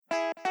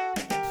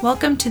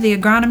Welcome to the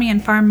Agronomy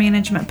and Farm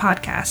Management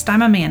Podcast.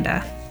 I'm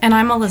Amanda. And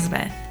I'm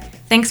Elizabeth.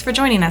 Thanks for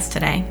joining us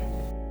today.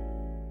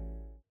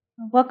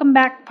 Welcome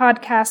back,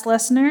 podcast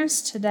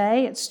listeners.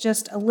 Today it's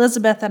just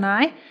Elizabeth and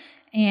I,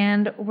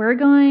 and we're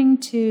going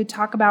to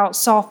talk about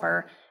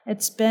sulfur.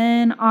 It's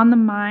been on the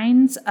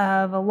minds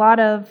of a lot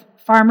of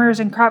farmers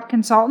and crop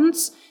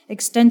consultants,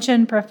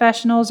 extension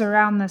professionals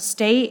around the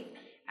state,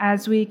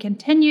 as we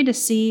continue to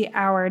see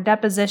our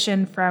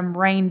deposition from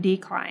rain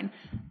decline.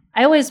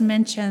 I always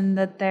mention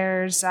that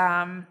there's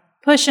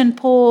push and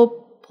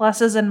pull,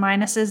 pluses and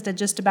minuses to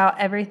just about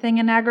everything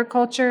in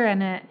agriculture,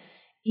 and it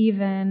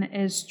even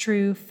is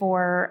true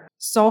for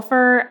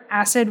sulfur,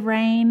 acid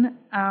rain,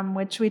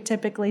 which we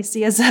typically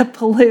see as a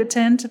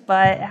pollutant,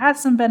 but it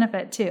has some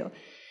benefit too.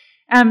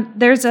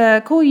 There's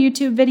a cool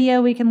YouTube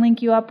video we can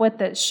link you up with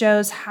that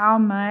shows how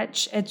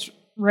much it's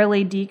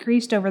really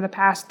decreased over the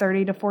past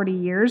 30 to 40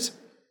 years.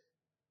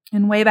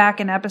 And way back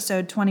in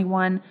episode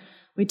 21,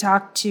 we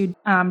talked to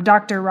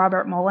Dr.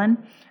 Robert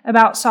Mullen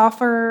about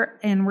sulfur,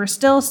 and we're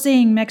still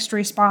seeing mixed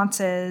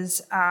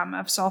responses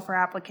of sulfur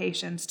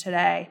applications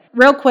today.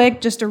 Real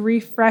quick, just a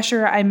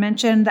refresher, I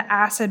mentioned the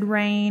acid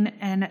rain,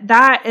 and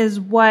that is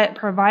what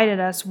provided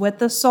us with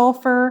the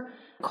sulfur.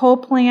 Coal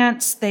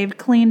plants, they've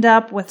cleaned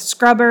up with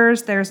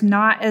scrubbers. There's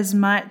not as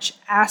much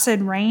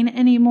acid rain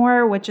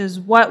anymore, which is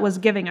what was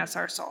giving us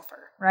our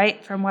sulfur,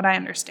 right? From what I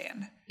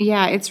understand.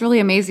 Yeah, it's really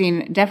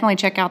amazing. Definitely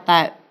check out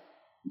that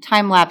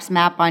time-lapse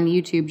map on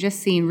YouTube, just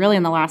seeing really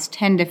in the last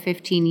 10 to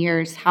 15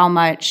 years how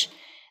much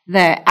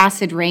the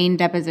acid rain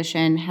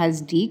deposition has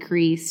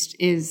decreased.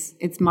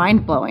 It's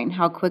mind-blowing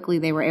how quickly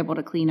they were able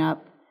to clean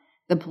up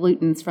the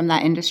pollutants from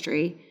that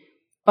industry.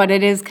 But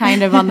it is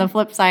kind of on the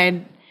flip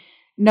side,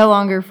 no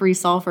longer free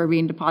sulfur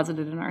being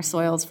deposited in our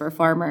soils for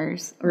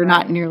farmers, or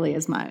not nearly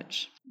as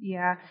much.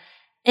 Yeah.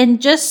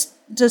 And just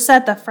to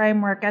set the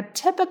framework, a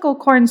typical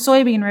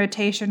corn-soybean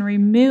rotation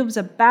removes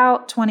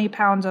about 20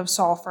 pounds of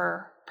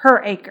sulfur per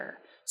acre.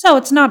 So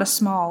it's not a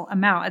small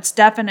amount. It's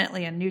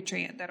definitely a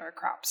nutrient that our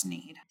crops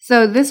need.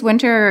 So this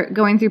winter,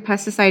 going through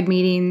pesticide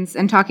meetings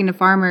and talking to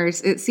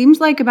farmers, it seems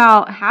like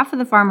about half of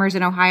the farmers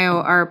in Ohio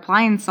are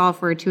applying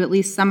sulfur to at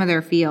least some of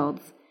their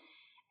fields.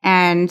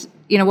 And,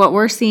 what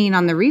we're seeing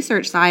on the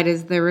research side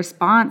is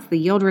the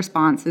yield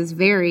response is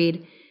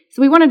varied.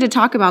 So we wanted to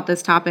talk about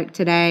this topic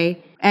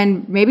today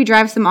and maybe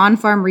drive some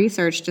on-farm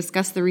research,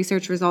 discuss the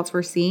research results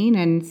we're seeing,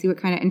 and see what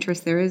kind of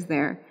interest there is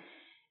there.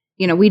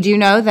 We do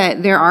know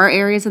that there are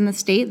areas in the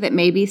state that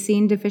may be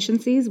seeing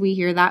deficiencies. We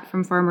hear that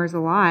from farmers a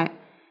lot.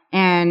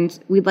 And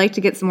we'd like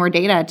to get some more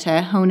data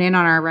to hone in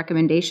on our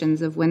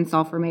recommendations of when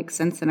sulfur makes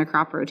sense in a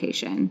crop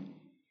rotation.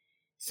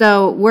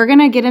 So we're going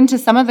to get into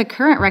some of the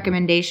current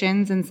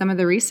recommendations and some of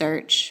the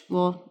research.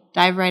 We'll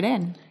dive right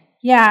in.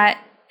 Yeah,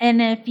 and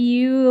if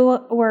you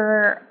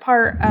were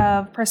part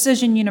of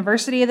Precision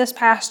University this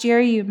past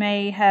year, you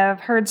may have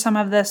heard some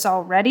of this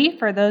already.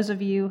 For those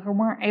of you who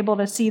weren't able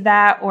to see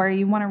that or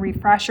you want a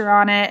refresher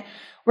on it,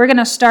 we're going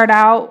to start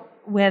out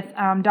with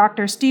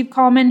Dr. Steve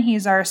Coleman.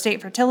 He's our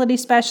state fertility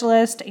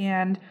specialist,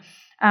 and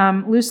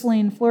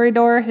Luceline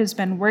Floridor, who's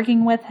been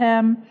working with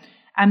him.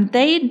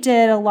 They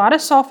did a lot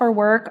of sulfur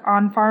work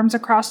on farms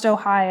across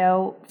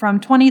Ohio from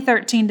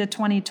 2013 to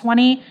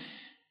 2020.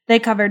 They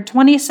covered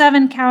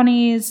 27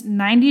 counties,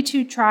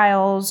 92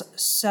 trials,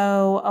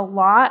 so a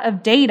lot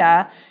of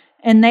data,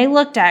 and they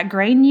looked at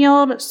grain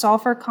yield,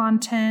 sulfur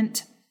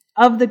content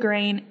of the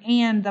grain,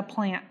 and the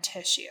plant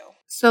tissue.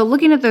 So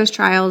looking at those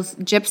trials,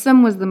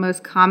 gypsum was the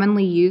most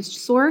commonly used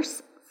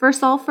source for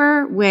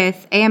sulfur,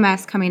 with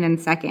AMS coming in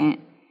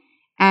second.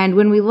 And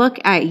when we look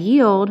at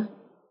yield,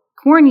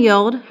 corn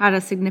yield had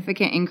a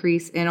significant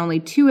increase in only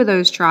 2 of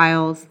those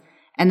trials,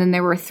 and then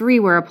there were 3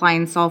 where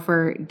applying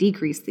sulfur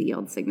decreased the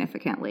yield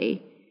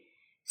significantly.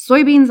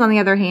 Soybeans, on the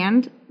other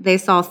hand, they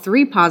saw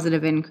 3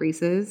 positive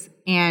increases,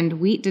 and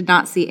wheat did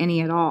not see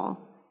any at all.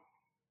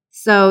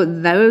 So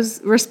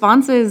those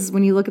responses,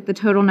 when you look at the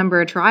total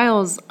number of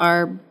trials,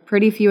 are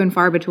pretty few and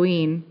far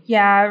between.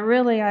 Yeah,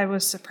 really, I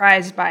was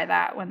surprised by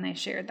that when they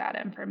shared that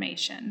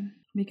information.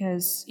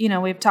 Because,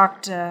 we've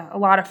talked to a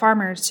lot of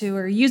farmers who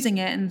are using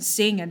it and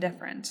seeing a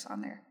difference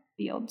on their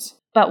fields.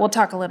 But we'll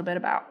talk a little bit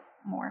about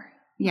more.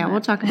 Yeah,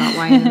 we'll talk about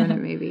why in a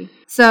minute maybe.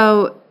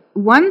 So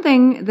one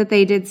thing that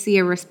they did see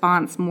a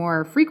response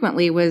more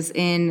frequently was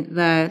in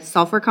the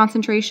sulfur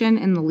concentration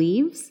in the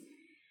leaves.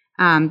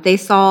 They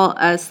saw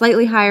a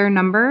slightly higher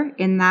number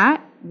in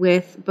that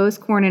with both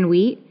corn and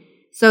wheat.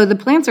 So the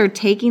plants are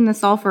taking the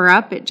sulfur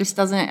up. It just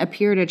doesn't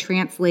appear to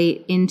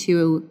translate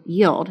into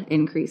yield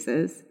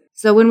increases.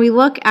 So when we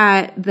look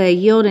at the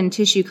yield and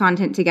tissue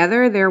content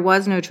together, there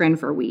was no trend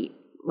for wheat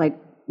like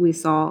we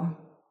saw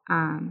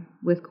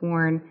with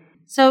corn.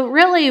 So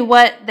really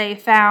what they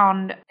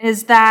found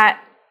is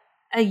that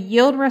a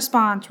yield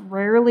response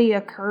rarely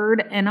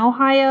occurred in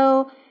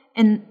Ohio,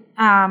 and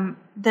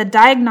the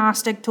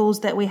diagnostic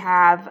tools that we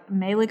have,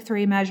 Mehlich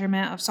 3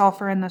 measurement of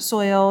sulfur in the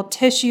soil,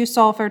 tissue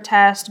sulfur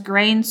test,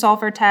 grain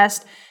sulfur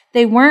test,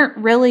 they weren't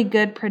really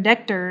good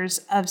predictors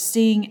of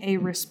seeing a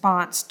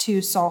response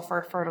to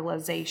sulfur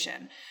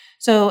fertilization.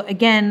 So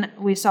again,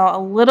 we saw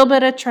a little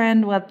bit of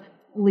trend with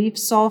leaf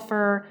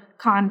sulfur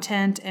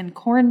content and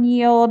corn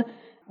yield,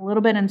 a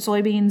little bit in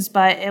soybeans,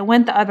 but it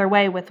went the other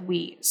way with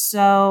wheat.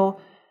 So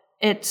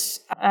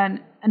it's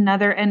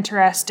another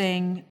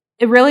interesting,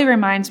 it really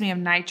reminds me of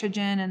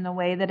nitrogen and the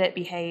way that it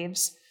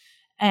behaves.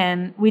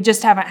 And we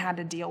just haven't had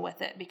to deal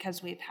with it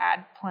because we've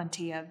had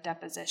plenty of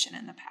deposition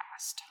in the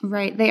past.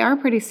 Right. They are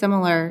pretty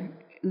similar,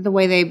 the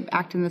way they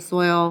act in the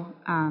soil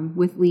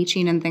with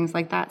leaching and things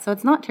like that. So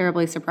it's not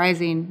terribly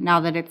surprising now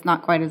that it's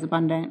not quite as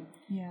abundant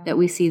that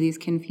we see these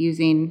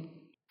confusing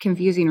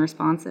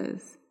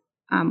responses.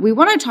 We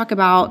want to talk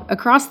about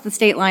across the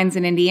state lines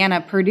in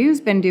Indiana.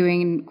 Purdue's been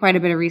doing quite a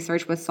bit of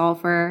research with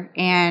sulfur,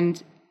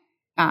 and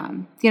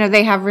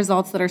they have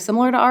results that are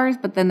similar to ours,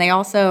 but then they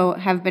also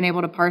have been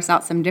able to parse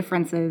out some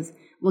differences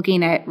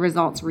looking at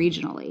results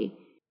regionally.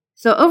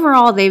 So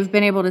overall, they've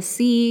been able to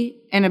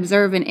see and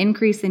observe an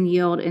increase in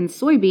yield in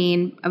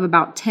soybean of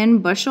about 10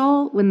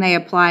 bushel when they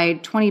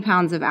applied 20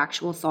 pounds of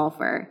actual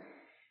sulfur.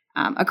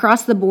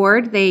 Across the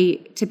board,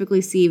 they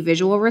typically see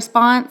visual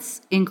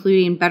response,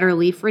 including better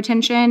leaf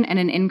retention and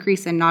an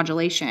increase in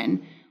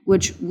nodulation,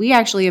 which we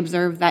actually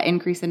observed that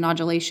increase in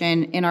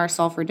nodulation in our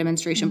sulfur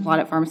demonstration plot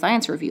at Farm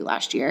Science Review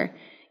last year,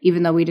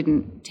 even though we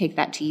didn't take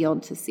that to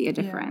yield to see a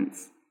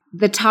difference.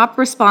 The top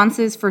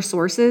responses for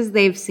sources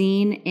they've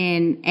seen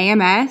in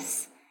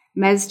AMS,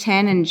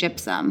 MES-10, and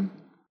gypsum.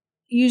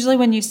 Usually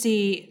when you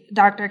see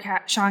Dr.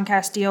 Sean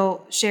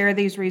Castile share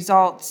these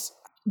results,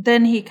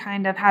 then he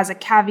kind of has a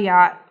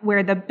caveat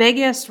where the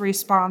biggest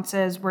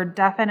responses were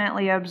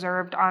definitely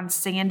observed on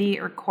sandy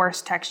or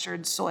coarse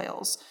textured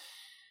soils,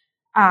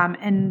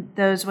 and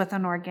those with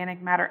an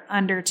organic matter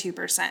under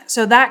 2%.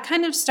 So that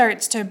kind of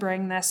starts to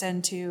bring this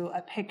into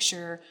a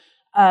picture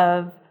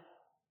of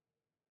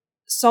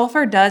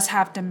sulfur does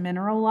have to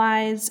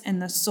mineralize in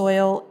the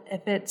soil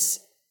if it's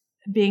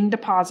being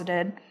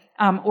deposited,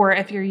 or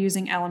if you're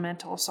using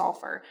elemental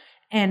sulfur.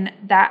 And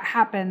that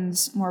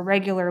happens more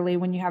regularly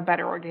when you have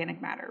better organic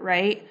matter,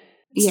 right?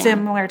 Yeah.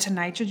 Similar to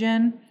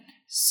nitrogen.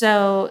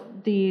 So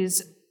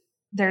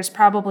there's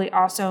probably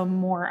also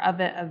more of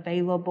it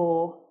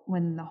available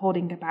when the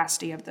holding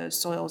capacity of those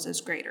soils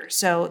is greater.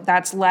 So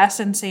that's less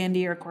in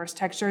sandy or coarse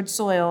textured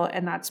soil,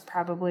 and that's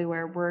probably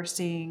where we're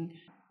seeing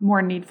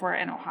more need for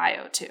it in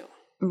Ohio too.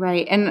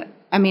 Right. And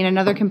I mean,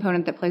 another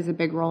component that plays a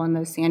big role in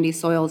those sandy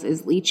soils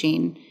is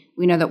leaching.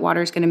 We know that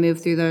water is going to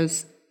move through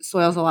those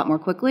soils a lot more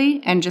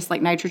quickly, and just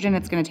like nitrogen,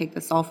 it's going to take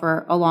the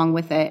sulfur along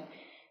with it.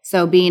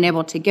 So being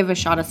able to give a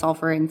shot of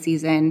sulfur in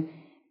season,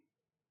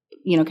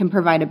 can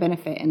provide a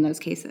benefit in those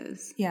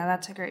cases. Yeah,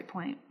 that's a great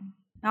point.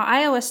 Now,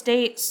 Iowa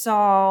State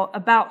saw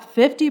about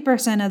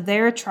 50% of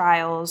their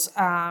trials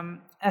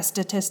a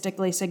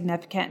statistically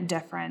significant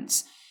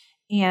difference,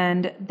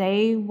 and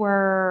they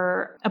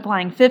were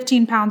applying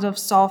 15 pounds of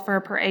sulfur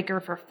per acre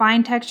for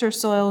fine texture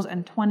soils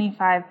and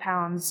 25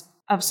 pounds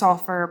of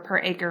sulfur per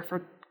acre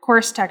for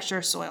coarse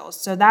texture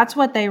soils. So that's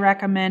what they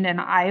recommend in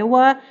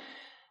Iowa.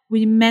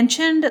 We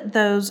mentioned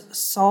those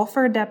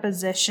sulfur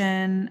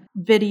deposition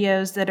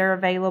videos that are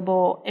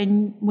available.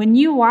 And when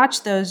you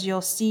watch those,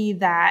 you'll see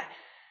that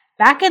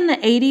back in the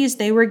 80s,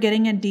 they were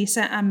getting a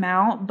decent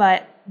amount,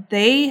 but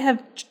they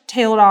have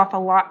tailed off a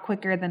lot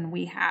quicker than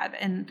we have.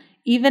 And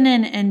even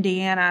in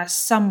Indiana,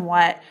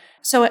 somewhat.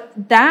 So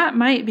that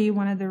might be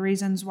one of the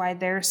reasons why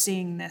they're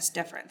seeing this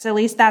difference. At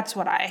least that's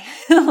what I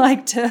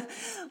like to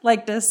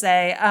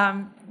say.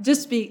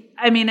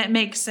 It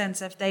makes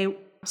sense if they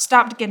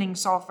stopped getting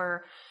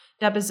sulfur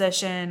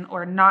deposition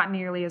or not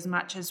nearly as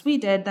much as we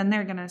did, then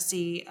they're going to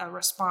see a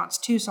response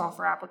to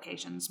sulfur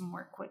applications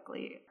more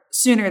quickly,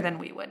 sooner than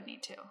we would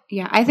need to.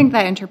 Yeah, I think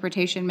that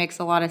interpretation makes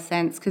a lot of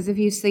sense, because if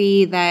you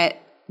see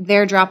that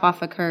their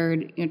drop-off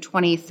occurred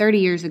 20, 30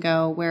 years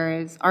ago,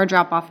 whereas our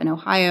drop-off in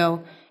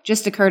Ohio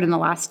just occurred in the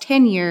last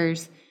 10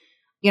 years,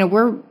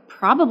 we're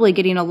probably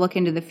getting a look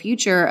into the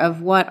future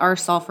of what our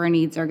sulfur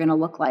needs are going to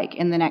look like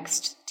in the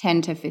next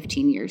 10 to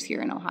 15 years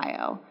here in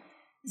Ohio.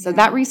 So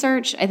that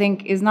research, I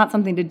think, is not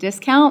something to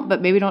discount,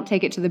 but maybe don't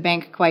take it to the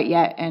bank quite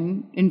yet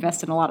and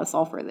invest in a lot of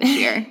sulfur this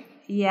year.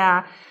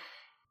 Yeah,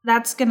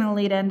 that's going to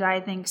lead into, I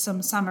think,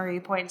 some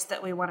summary points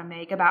that we want to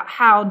make about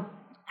how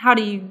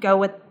do you go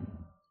with,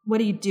 what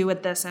do you do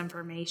with this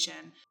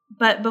information?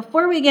 But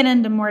before we get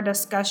into more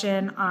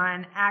discussion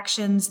on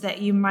actions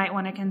that you might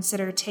want to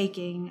consider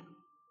taking,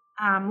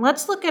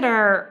 let's look at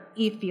our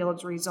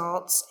eFields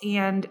results.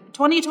 And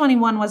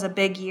 2021 was a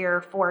big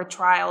year for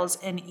trials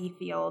in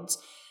eFields.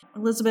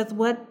 Elizabeth,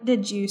 what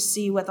did you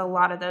see with a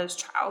lot of those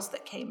trials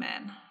that came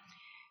in?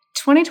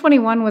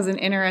 2021 was an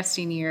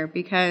interesting year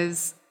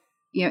because,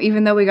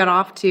 even though we got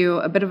off to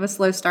a bit of a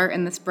slow start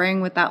in the spring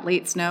with that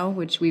late snow,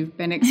 which we've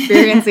been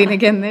experiencing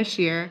again this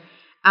year,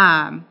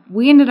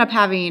 we ended up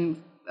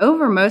having,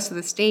 over most of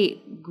the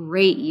state,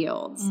 great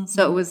yields. Mm-hmm.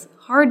 So it was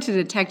hard to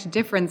detect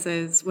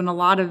differences when a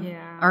lot of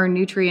our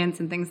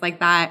nutrients and things like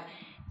that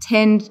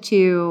tend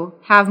to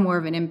have more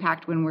of an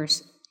impact when we're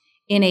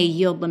in a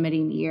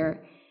yield-limiting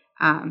year.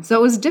 So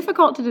it was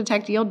difficult to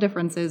detect yield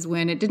differences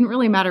when it didn't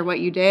really matter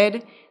what you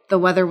did. The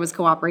weather was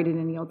cooperating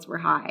and yields were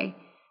high.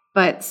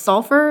 But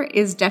sulfur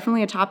is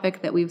definitely a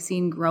topic that we've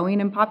seen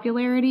growing in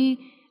popularity,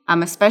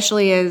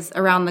 especially as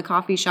around the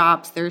coffee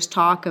shops, there's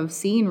talk of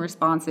seeing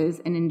responses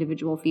in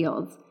individual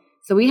fields.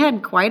 So we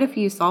had quite a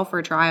few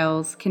sulfur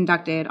trials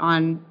conducted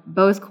on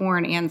both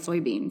corn and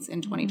soybeans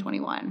in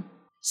 2021.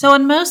 So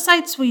in most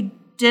sites, we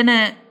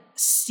didn't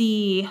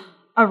see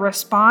a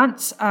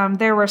response.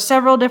 There were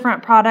several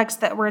different products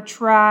that were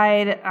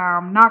tried.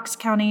 Knox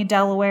County,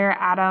 Delaware,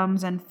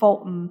 Adams, and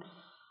Fulton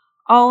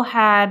all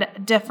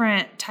had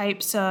different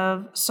types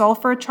of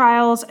sulfur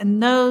trials,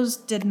 and those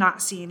did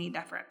not see any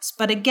difference.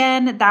 But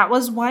again, that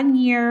was 1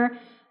 year.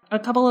 A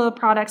couple of the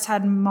products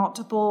had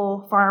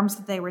multiple farms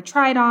that they were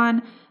tried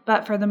on,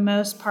 but for the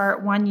most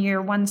part, 1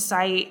 year, one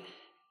site,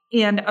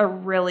 and a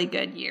really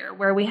good year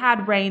where we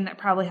had rain that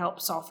probably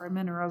helped sulfur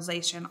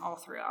mineralization all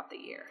throughout the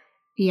year.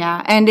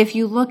 Yeah, and if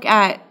you look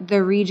at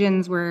the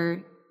regions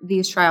where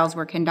these trials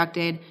were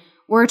conducted,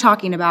 we're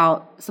talking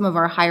about some of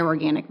our higher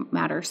organic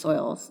matter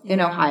soils in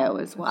Ohio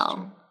as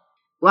well.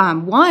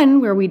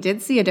 One where we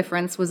did see a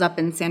difference was up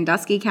in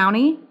Sandusky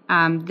County.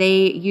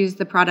 They used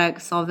the product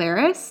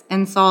Solveris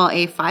and saw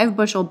a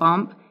 5-bushel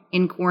bump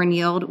in corn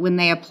yield when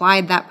they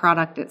applied that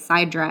product at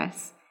side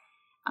dress.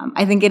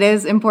 I think it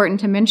is important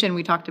to mention,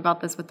 we talked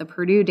about this with the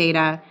Purdue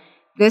data,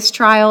 this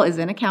trial is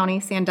in a county,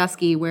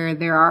 Sandusky, where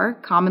there are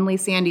commonly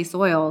sandy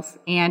soils.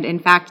 And in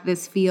fact,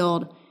 this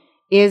field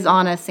is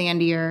on a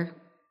sandier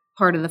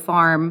part of the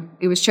farm.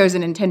 It was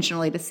chosen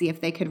intentionally to see if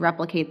they could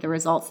replicate the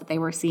results that they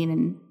were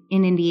seeing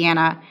in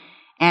Indiana.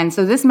 And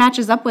so this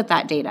matches up with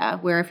that data,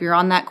 where if you're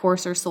on that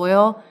coarser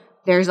soil,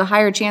 there's a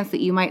higher chance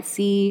that you might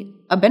see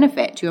a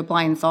benefit to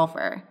applying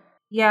sulfur.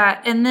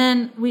 Yeah, and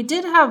then we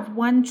did have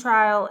one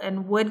trial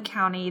in Wood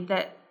County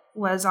that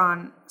was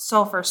on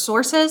sulfur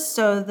sources.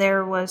 So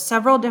there was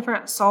several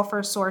different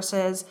sulfur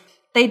sources.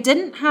 They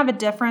didn't have a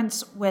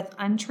difference with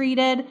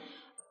untreated.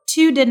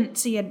 2 didn't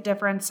see a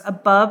difference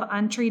above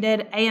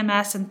untreated.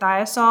 AMS and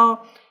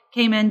thiazole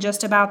came in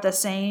just about the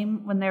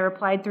same when they were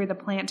applied through the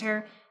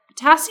planter.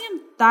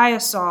 Potassium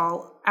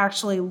thiazole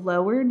actually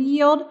lowered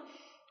yield,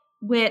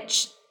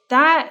 which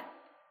that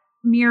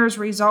mirrors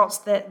results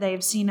that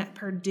they've seen at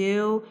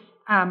Purdue,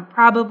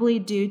 probably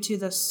due to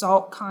the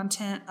salt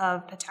content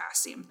of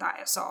potassium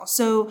thiazole.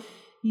 So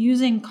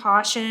using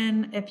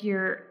caution if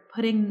you're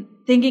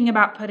thinking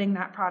about putting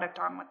that product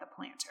on with the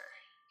planter.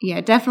 Yeah,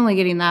 definitely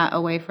getting that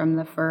away from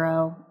the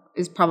furrow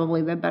is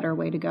probably the better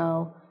way to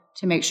go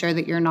to make sure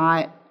that you're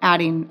not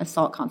adding a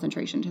salt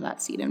concentration to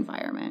that seed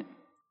environment.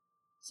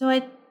 So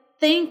I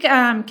think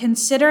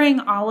considering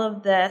all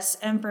of this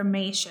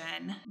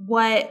information,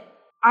 what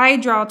I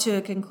draw to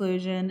a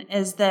conclusion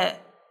is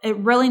that it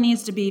really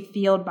needs to be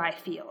field by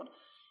field.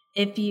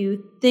 If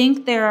you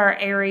think there are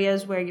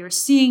areas where you're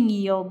seeing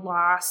yield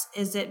loss,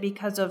 is it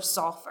because of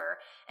sulfur?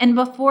 And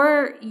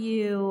before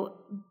you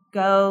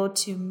go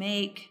to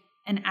make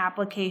an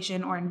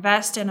application or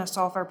invest in a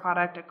sulfur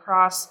product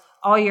across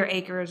all your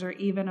acres or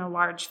even a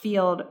large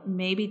field,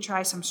 maybe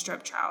try some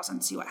strip trials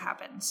and see what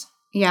happens.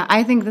 Yeah,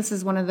 I think this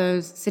is one of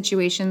those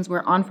situations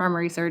where on-farm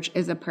research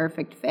is a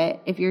perfect fit.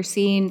 If you're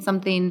seeing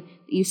something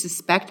that you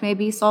suspect may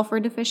be sulfur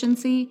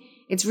deficiency,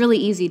 it's really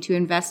easy to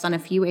invest on a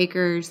few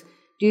acres,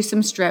 do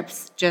some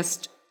strips,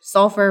 just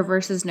sulfur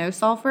versus no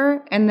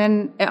sulfur, and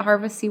then at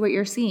harvest see what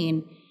you're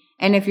seeing.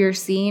 And if you're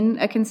seeing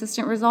a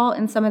consistent result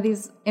in some of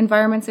these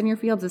environments in your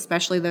fields,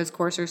 especially those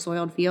coarser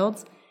soiled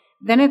fields,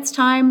 then it's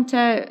time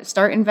to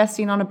start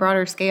investing on a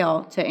broader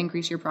scale to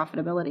increase your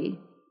profitability.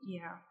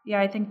 Yeah,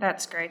 I think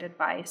that's great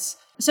advice.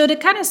 So to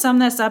kind of sum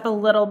this up a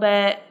little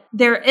bit,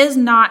 there is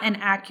not an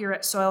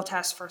accurate soil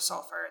test for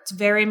sulfur. It's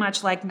very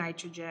much like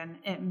nitrogen.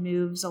 It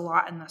moves a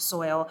lot in the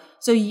soil.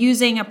 So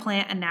using a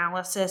plant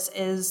analysis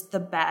is the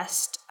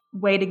best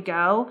way to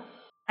go.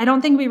 I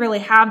don't think we really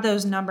have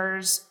those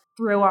numbers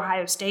through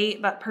Ohio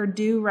State, but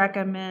Purdue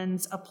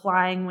recommends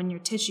applying when your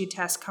tissue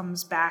test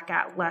comes back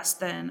at less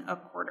than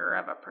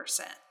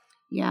 0.25%.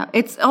 Yeah,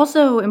 it's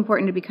also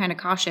important to be kind of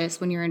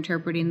cautious when you're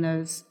interpreting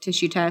those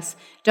tissue tests.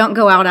 Don't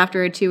go out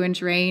after a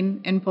 2-inch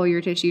rain and pull your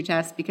tissue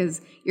test,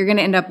 because you're going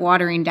to end up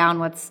watering down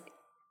what's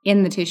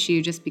in the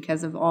tissue just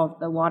because of all of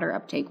the water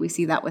uptake. We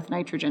see that with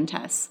nitrogen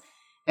tests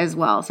as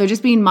well. So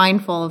just being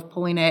mindful of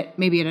pulling it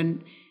maybe at a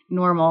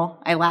normal,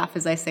 I laugh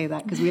as I say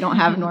that because we don't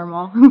have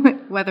normal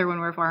weather when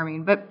we're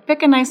farming, but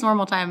pick a nice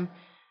normal time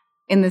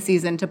in the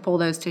season to pull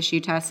those tissue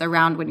tests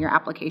around when your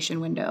application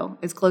window,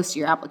 as close to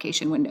your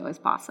application window as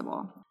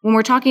possible. When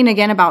we're talking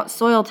again about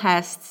soil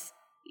tests,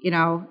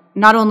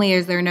 not only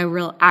is there no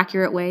real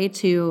accurate way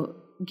to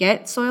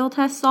get soil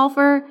test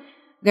sulfur,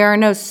 there are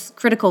no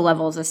critical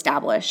levels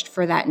established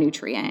for that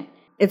nutrient.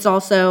 It's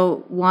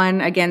also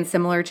one, again,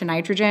 similar to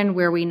nitrogen,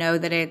 where we know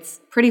that it's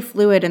pretty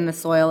fluid in the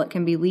soil. It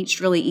can be leached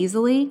really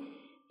easily.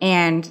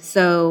 And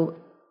so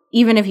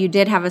even if you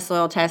did have a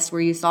soil test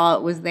where you saw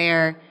it was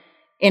there,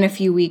 in a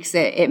few weeks,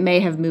 it may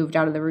have moved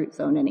out of the root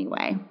zone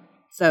anyway.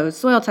 So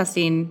soil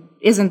testing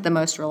isn't the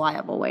most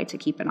reliable way to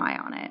keep an eye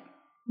on it.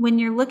 When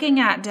you're looking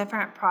at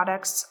different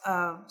products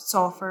of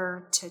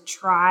sulfur to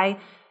try,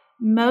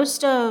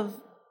 most of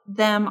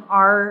them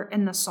are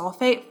in the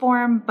sulfate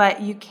form,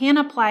 but you can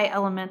apply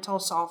elemental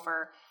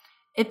sulfur.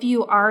 If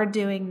you are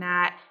doing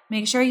that,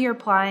 make sure you're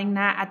applying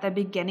that at the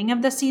beginning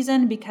of the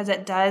season because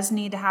it does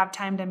need to have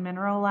time to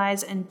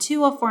mineralize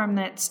into a form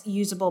that's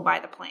usable by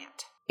the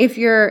plant. If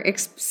you're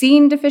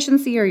seeing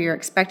deficiency or you're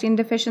expecting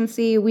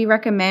deficiency, we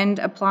recommend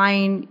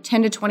applying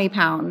 10 to 20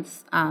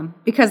 pounds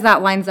because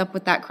that lines up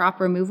with that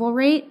crop removal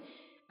rate.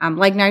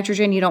 Like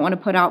nitrogen, you don't want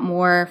to put out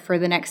more for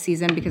the next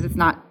season because it's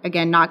not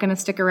going to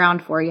stick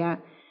around for you.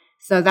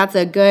 So that's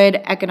a good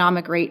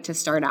economic rate to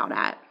start out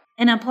at.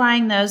 And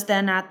applying those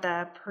then at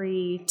the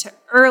pre to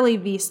early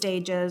V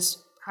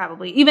stages,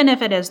 probably, even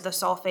if it is the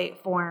sulfate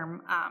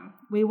form,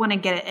 we want to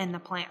get it in the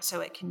plant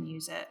so it can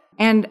use it.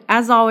 And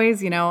as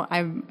always,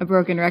 I'm a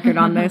broken record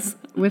on this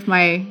with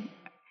my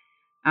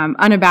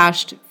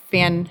unabashed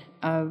fan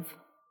of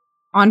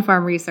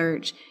on-farm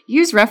research.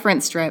 Use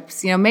reference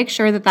strips. Make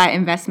sure that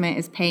investment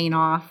is paying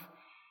off.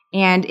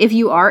 And if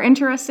you are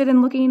interested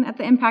in looking at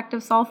the impact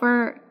of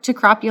sulfur to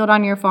crop yield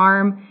on your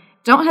farm,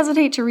 don't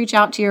hesitate to reach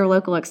out to your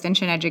local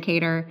extension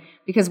educator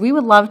because we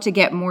would love to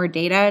get more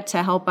data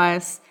to help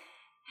us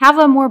have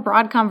a more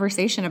broad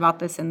conversation about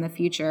this in the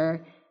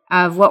future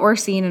of what we're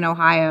seeing in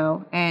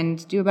Ohio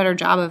and do a better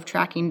job of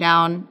tracking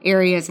down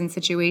areas and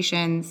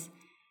situations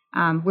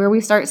where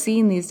we start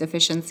seeing these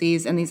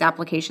deficiencies and these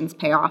applications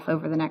pay off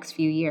over the next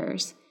few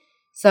years.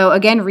 So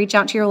again, reach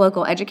out to your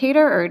local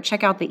educator or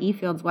check out the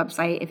eFields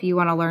website if you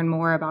want to learn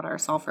more about our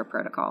sulfur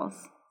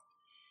protocols.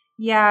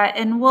 Yeah,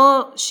 and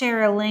we'll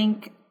share a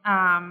link,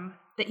 the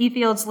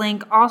eFields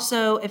link.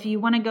 Also, if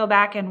you want to go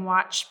back and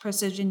watch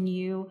Precision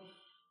U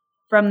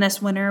from this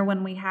winter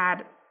when we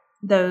had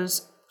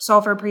those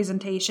sulfur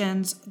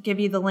presentations, give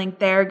you the link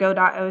there,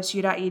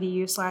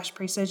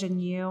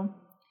 go.osu.edu/PrecisionU.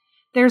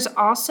 There's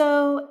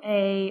also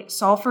a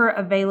sulfur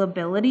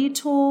availability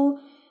tool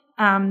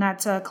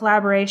that's a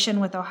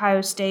collaboration with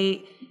Ohio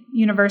State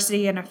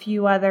University and a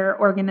few other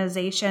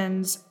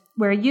organizations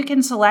where you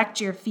can select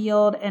your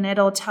field and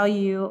it'll tell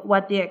you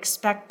what the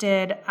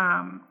expected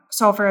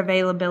sulfur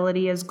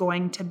availability is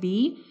going to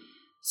be.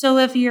 So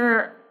if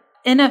you're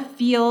in a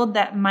field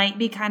that might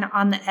be kind of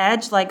on the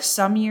edge, like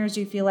some years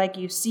you feel like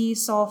you see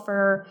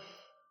sulfur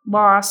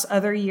loss,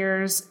 other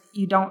years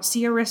you don't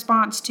see a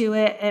response to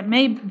it. It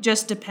may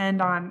just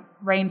depend on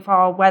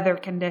rainfall, weather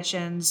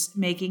conditions,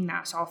 making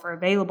that sulfur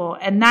available.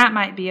 And that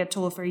might be a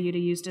tool for you to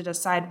use to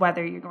decide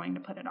whether you're going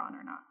to put it on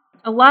or not.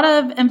 A lot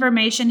of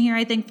information here,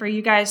 I think, for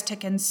you guys to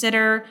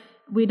consider.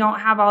 We don't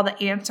have all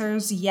the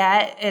answers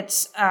yet.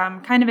 It's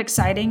kind of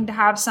exciting to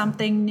have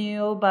something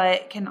new,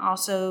 but can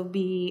also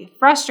be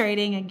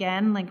frustrating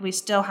again. Like we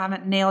still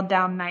haven't nailed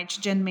down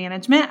nitrogen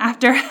management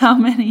after how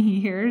many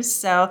years.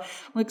 So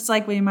looks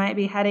like we might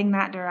be heading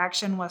that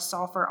direction with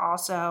sulfur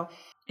also.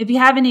 If you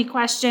have any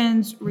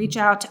questions, reach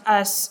out to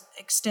us,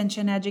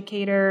 extension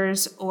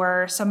educators,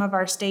 or some of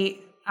our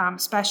state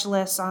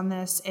specialists on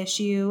this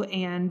issue,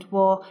 and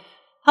we'll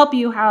help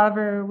you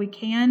however we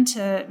can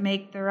to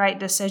make the right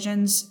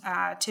decisions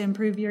to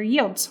improve your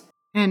yields.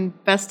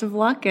 And best of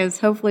luck as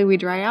hopefully we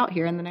dry out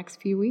here in the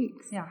next few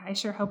weeks. Yeah, I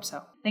sure hope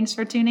so. Thanks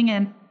for tuning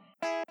in.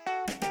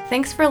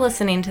 Thanks for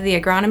listening to the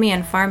Agronomy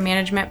and Farm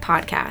Management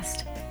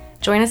Podcast.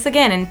 Join us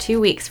again in 2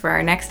 weeks for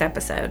our next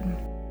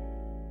episode.